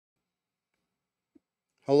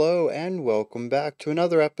Hello and welcome back to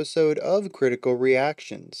another episode of Critical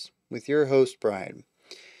Reactions with your host Bryan.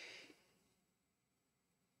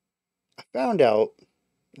 I found out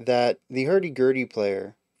that the Hurdy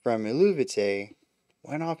player from LYRRE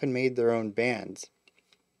went off and made their own bands,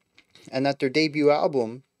 and that their debut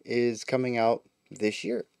album is coming out this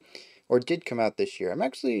year, or did come out this year.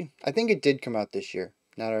 I think it did come out this year,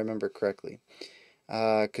 now that I remember correctly.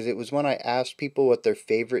 Because it was when I asked people what their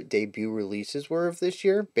favorite debut releases were of this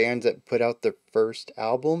year, bands that put out their first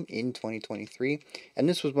album in 2023, and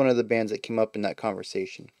this was one of the bands that came up in that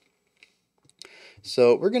conversation.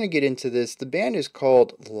 So we're going to get into this. The band is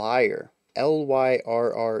called LYRRE,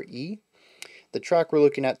 L-Y-R-R-E. The track we're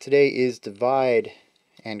looking at today is Divide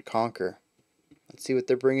and Conquer. Let's see what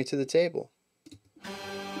they're bringing to the table.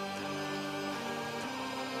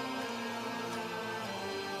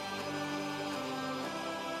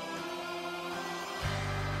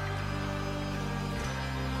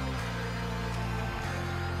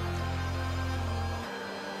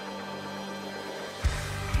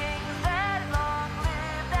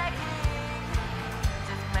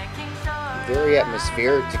 Very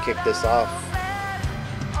atmospheric to kick this off.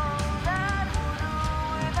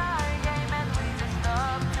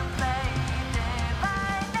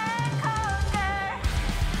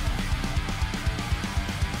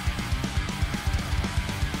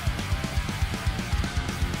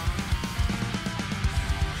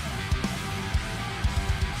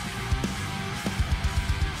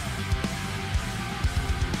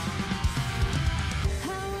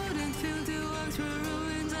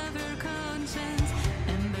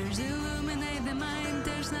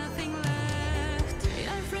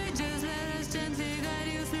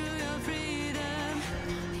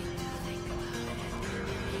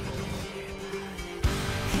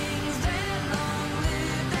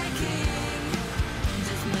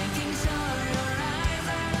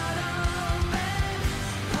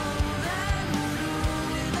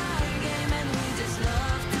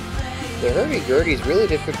 The hurdy-gurdy is really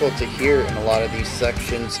difficult to hear in a lot of these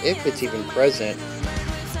sections, if it's even present.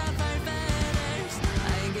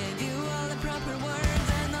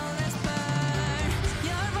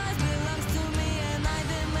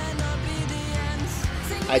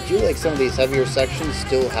 I do like some of these heavier sections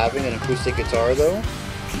still having an acoustic guitar though.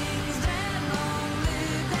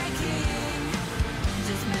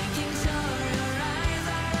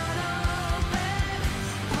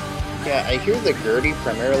 Yeah, I hear the gurdy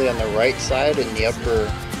primarily on the right side in the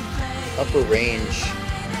upper range,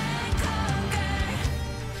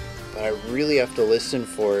 but I really have to listen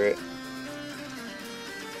for it.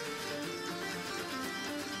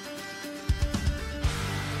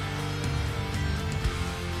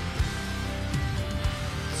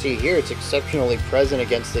 See here, it's exceptionally present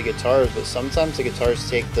against the guitars, but sometimes the guitars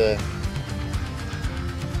take the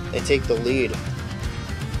lead.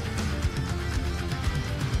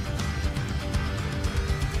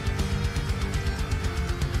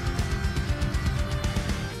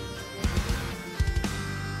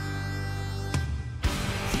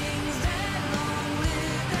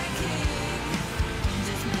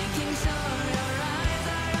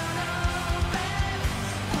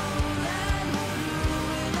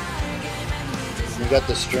 You got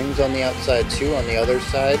the strings on the outside too, on the other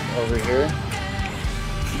side over here.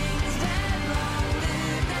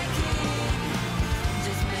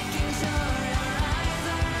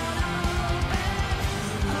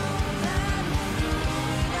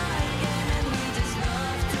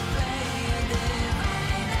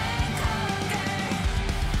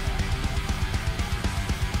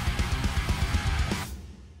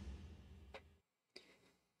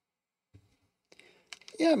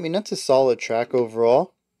 Yeah, I mean, that's a solid track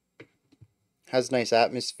overall. Has nice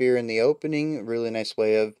atmosphere in the opening, really nice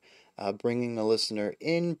way of bringing the listener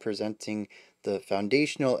in, presenting the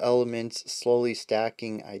foundational elements, slowly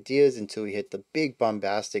stacking ideas until we hit the big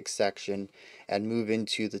bombastic section and move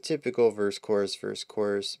into the typical verse, chorus,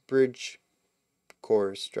 bridge,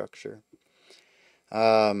 chorus structure.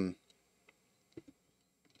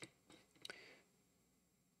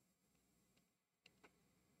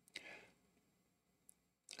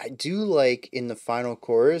 I do like in the final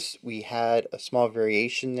chorus, we had a small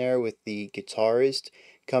variation there with the guitarist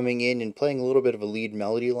coming in and playing a little bit of a lead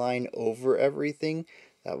melody line over everything.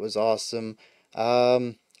 That was awesome.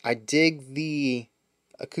 I dig the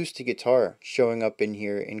acoustic guitar showing up in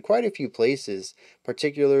here in quite a few places,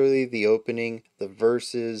 particularly the opening, the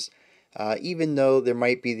verses, even though there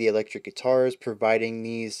might be the electric guitars providing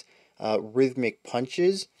these rhythmic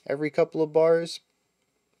punches every couple of bars.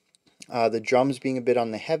 The drums being a bit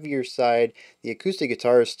on the heavier side, the acoustic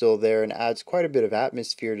guitar is still there and adds quite a bit of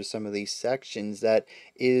atmosphere to some of these sections that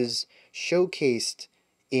is showcased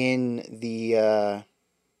in the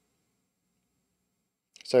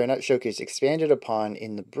sorry, not showcased, expanded upon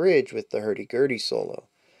in the bridge with the hurdy-gurdy solo.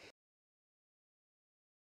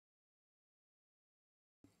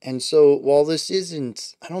 And so, while this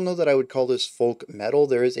isn't, I don't know that I would call this folk metal,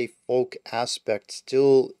 there is a folk aspect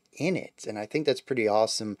still in it. And I think that's pretty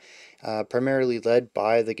awesome, primarily led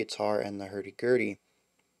by the guitar and the hurdy-gurdy.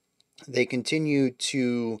 They continue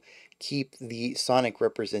to keep the sonic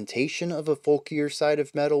representation of a folkier side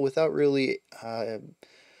of metal without really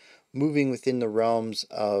moving within the realms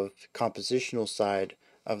of compositional side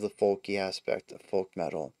of the folky aspect of folk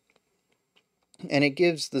metal. And it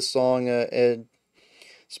gives the song a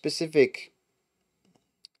specific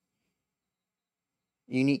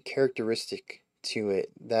unique characteristic to it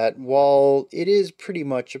that while it is pretty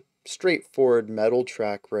much a straightforward metal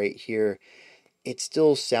track right here, it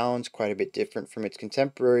still sounds quite a bit different from its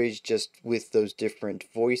contemporaries, just with those different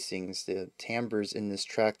voicings, the timbres in this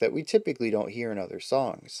track that we typically don't hear in other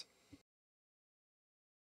songs.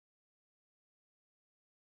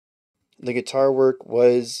 The guitar work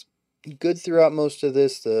was good throughout most of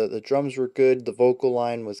this. The drums were good. The vocal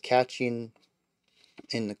line was catching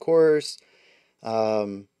in the chorus.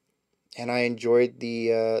 Um, and I enjoyed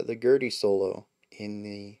the Gurdy solo in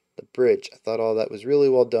the bridge. I thought all that was really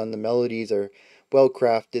well done. The melodies are well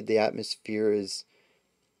crafted. The atmosphere is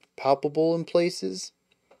palpable in places.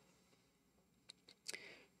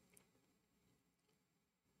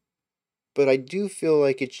 But I do feel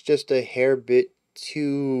like it's just a hair bit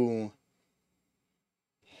too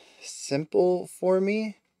simple for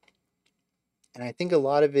me. And I think a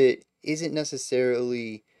lot of it isn't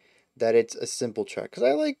necessarily that it's a simple track. Because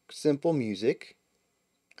I like simple music.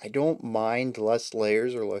 I don't mind less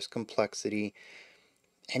layers or less complexity.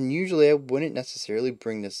 And usually I wouldn't necessarily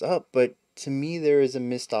bring this up, but to me there is a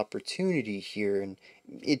missed opportunity here, and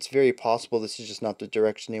it's very possible this is just not the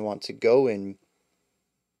direction they want to go in.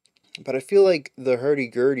 But I feel like the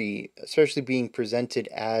hurdy-gurdy, especially being presented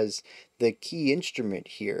as the key instrument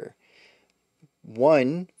here,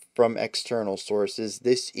 one, from external sources,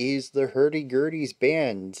 this is the hurdy-gurdy's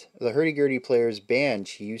band, the hurdy-gurdy player's band.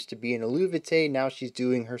 She used to be in Illuvite, now she's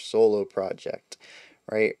doing her solo project,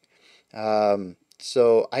 right?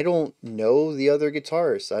 So I don't know the other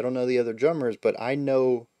guitarists, I don't know the other drummers, but I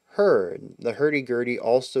know her. The hurdy-gurdy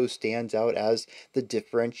also stands out as the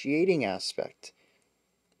differentiating aspect.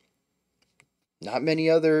 Not many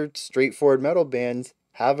other straightforward metal bands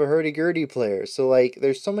have a hurdy-gurdy player. So like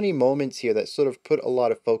there's so many moments here that sort of put a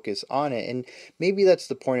lot of focus on it, and maybe that's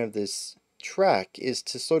the point of this track, is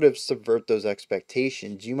to sort of subvert those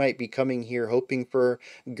expectations. You might be coming here hoping for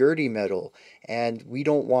gurdy metal, and we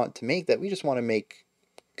don't want to make that. We just want to make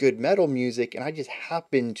good metal music, and I just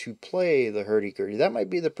happen to play the hurdy-gurdy. That might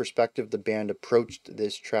be the perspective the band approached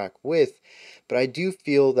this track with, but I do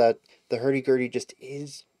feel that the hurdy-gurdy just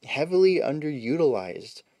is heavily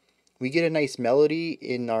underutilized. We get a nice melody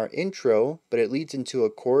in our intro, but it leads into a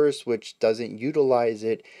chorus which doesn't utilize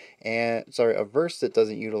it, and sorry, a verse that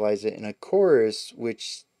doesn't utilize it, and a chorus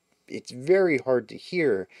which it's very hard to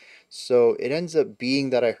hear. So it ends up being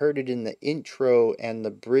that I heard it in the intro and the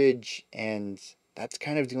bridge, and that's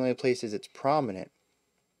kind of the only places it's prominent.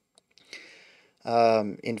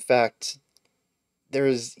 In fact, there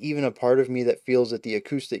is even a part of me that feels that the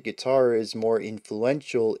acoustic guitar is more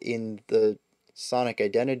influential in the sonic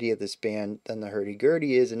identity of this band than the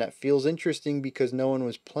hurdy-gurdy is, and that feels interesting because no one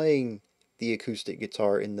was playing the acoustic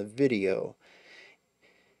guitar in the video.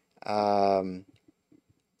 And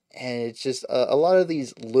it's just a lot of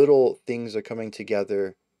these little things are coming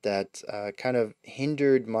together that kind of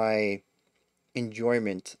hindered my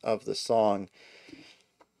enjoyment of the song.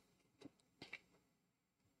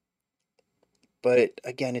 But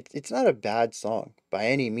again, it's not a bad song by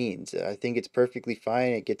any means. I think it's perfectly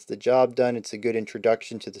fine. It gets the job done. It's a good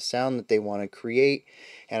introduction to the sound that they want to create.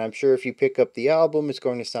 And I'm sure if you pick up the album, it's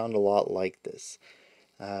going to sound a lot like this.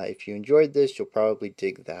 If you enjoyed this, you'll probably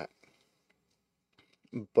dig that.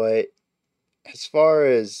 But as far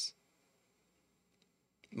as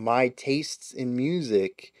my tastes in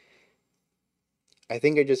music, I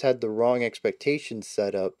think I just had the wrong expectations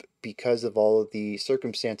set up because of all of the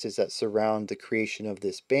circumstances that surround the creation of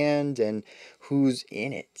this band and who's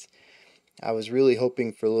in it. I was really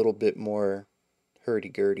hoping for a little bit more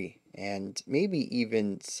hurdy-gurdy and maybe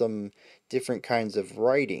even some different kinds of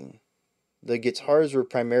writing. The guitars were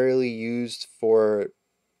primarily used for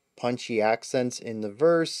punchy accents in the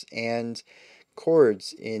verse and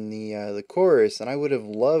chords in the chorus, and I would have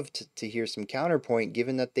loved to hear some counterpoint,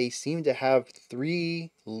 given that they seem to have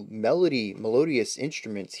three melodious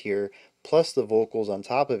instruments here, plus the vocals on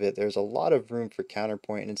top of it. There's a lot of room for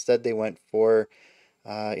counterpoint, and instead they went for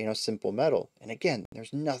simple metal. And again,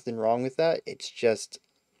 there's nothing wrong with that. It's just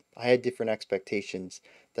I had different expectations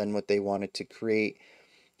than what they wanted to create.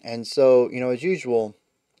 And so, as usual,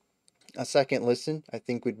 a second listen I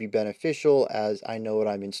think would be beneficial, as I know what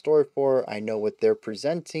I'm in store for, I know what they're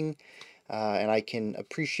presenting, and I can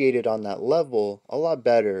appreciate it on that level a lot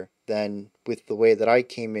better than with the way that I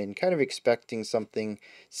came in, kind of expecting something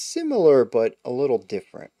similar but a little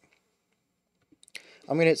different.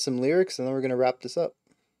 I'm going to hit some lyrics and then we're going to wrap this up.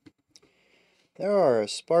 There are a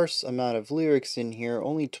sparse amount of lyrics in here,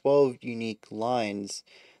 only 12 unique lines.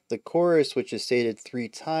 The chorus, which is stated 3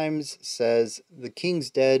 times, says, "The king's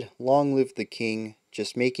dead, long live the king,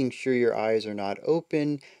 just making sure your eyes are not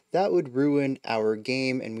open. That would ruin our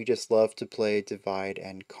game, and we just love to play divide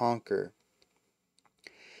and conquer."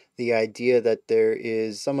 The idea that there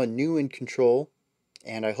is someone new in control,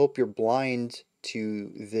 and I hope you're blind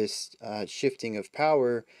to this shifting of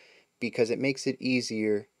power, because it makes it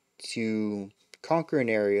easier to conquer an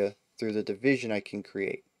area through the division I can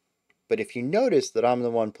create. But if you notice that I'm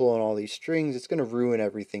the one pulling all these strings, it's going to ruin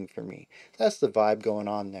everything for me. That's the vibe going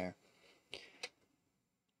on there.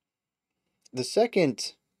 The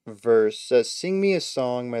second verse says, "Sing me a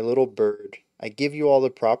song, my little bird. I give you all the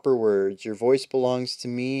proper words. Your voice belongs to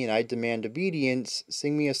me, and I demand obedience.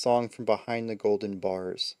 Sing me a song from behind the golden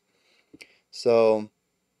bars." So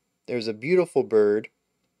there's a beautiful bird,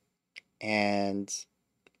 and,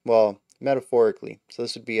 well, metaphorically, so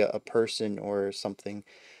this would be a person or something,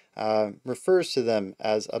 refers to them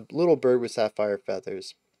as a little bird with sapphire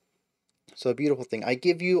feathers. So a beautiful thing. I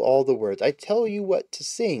give you all the words. I tell you what to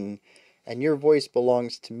sing, and your voice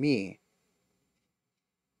belongs to me.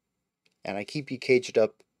 And I keep you caged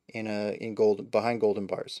up behind golden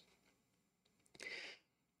bars.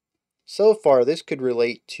 So far, this could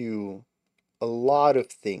relate to a lot of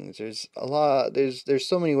things. There's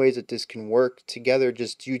so many ways that this can work together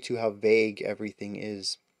just due to how vague everything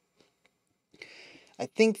is. I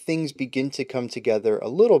think things begin to come together a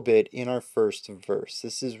little bit in our first verse.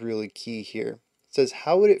 This is really key here. It says,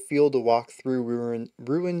 "How would it feel to walk through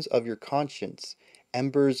ruins of your conscience?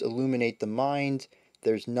 Embers illuminate the mind.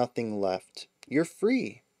 There's nothing left. You're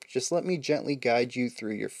free. Just let me gently guide you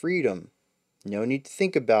through your freedom. No need to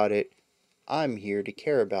think about it. I'm here to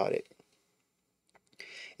care about it."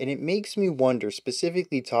 And it makes me wonder,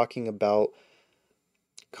 specifically talking about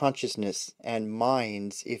consciousness and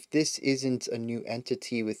minds, if this isn't a new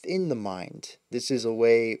entity within the mind. This is a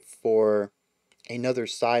way for another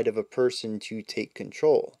side of a person to take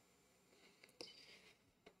control.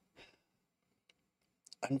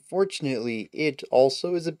 Unfortunately, it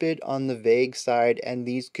also is a bit on the vague side, and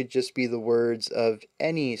these could just be the words of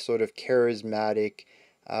any sort of charismatic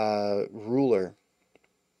ruler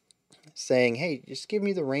saying, "Hey, just give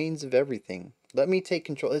me the reins of everything. Let me take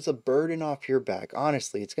control. It's a burden off your back.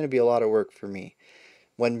 Honestly, it's going to be a lot of work for me."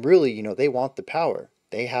 When really, they want the power.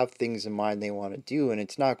 They have things in mind they want to do, and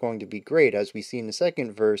it's not going to be great. As we see in the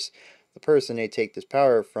second verse, the person they take this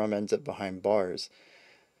power from ends up behind bars.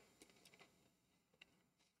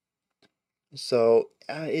 So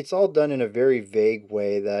it's all done in a very vague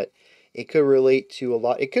way that it could relate to a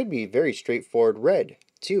lot. It could be very straightforward read,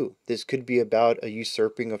 too. This could be about a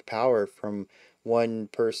usurping of power from one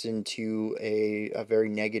person to a very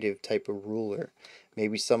negative type of ruler.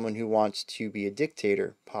 Maybe someone who wants to be a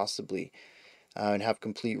dictator, possibly, and have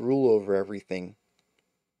complete rule over everything.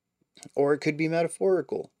 Or it could be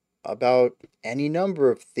metaphorical, about any number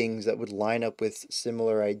of things that would line up with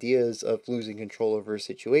similar ideas of losing control over a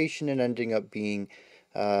situation and ending up being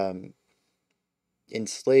um,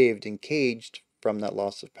 enslaved and caged from that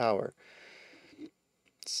loss of power.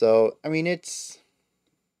 So I mean, it's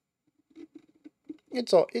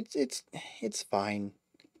fine.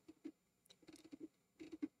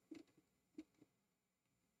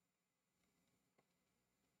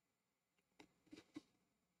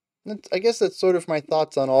 I guess that's sort of my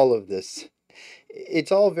thoughts on all of this.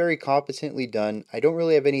 It's all very competently done. I don't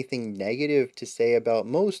really have anything negative to say about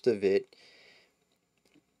most of it.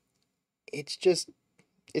 It's just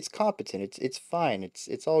it's competent. It's fine.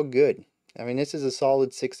 It's all good. I mean, this is a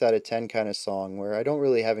solid 6 out of 10 kind of song where I don't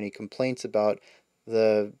really have any complaints about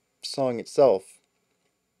the song itself.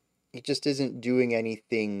 It just isn't doing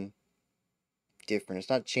anything different. It's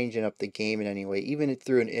not changing up the game in any way, even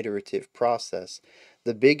through an iterative process.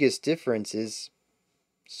 The biggest difference is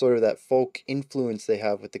sort of that folk influence they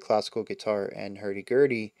have with the classical guitar and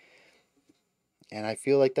hurdy-gurdy, and I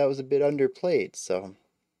feel like that was a bit underplayed. So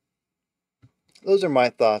those are my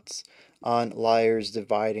thoughts on Liars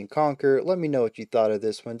Divide and Conquer. Let me know what you thought of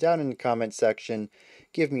this one down in the comment section.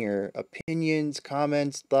 Give me your opinions,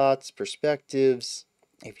 comments, thoughts, perspectives.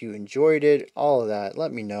 If you enjoyed it, all of that,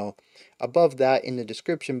 let me know. Above that, in the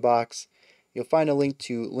description box, you'll find a link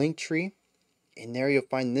to Linktree. In there, you'll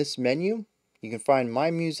find this menu. You can find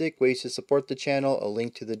my music, ways to support the channel, a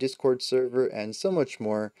link to the Discord server, and so much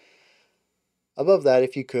more. Above that,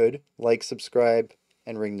 if you could, like, subscribe,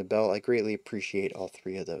 and ring the bell. I greatly appreciate all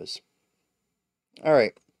three of those.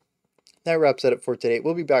 Alright, that wraps it up for today.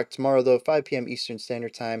 We'll be back tomorrow, though, 5 p.m. Eastern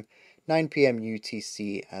Standard Time, 9 p.m.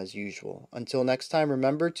 UTC, as usual. Until next time,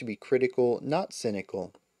 remember to be critical, not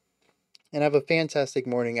cynical. And have a fantastic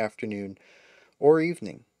morning, afternoon, or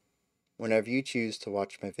evening, whenever you choose to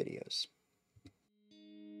watch my videos.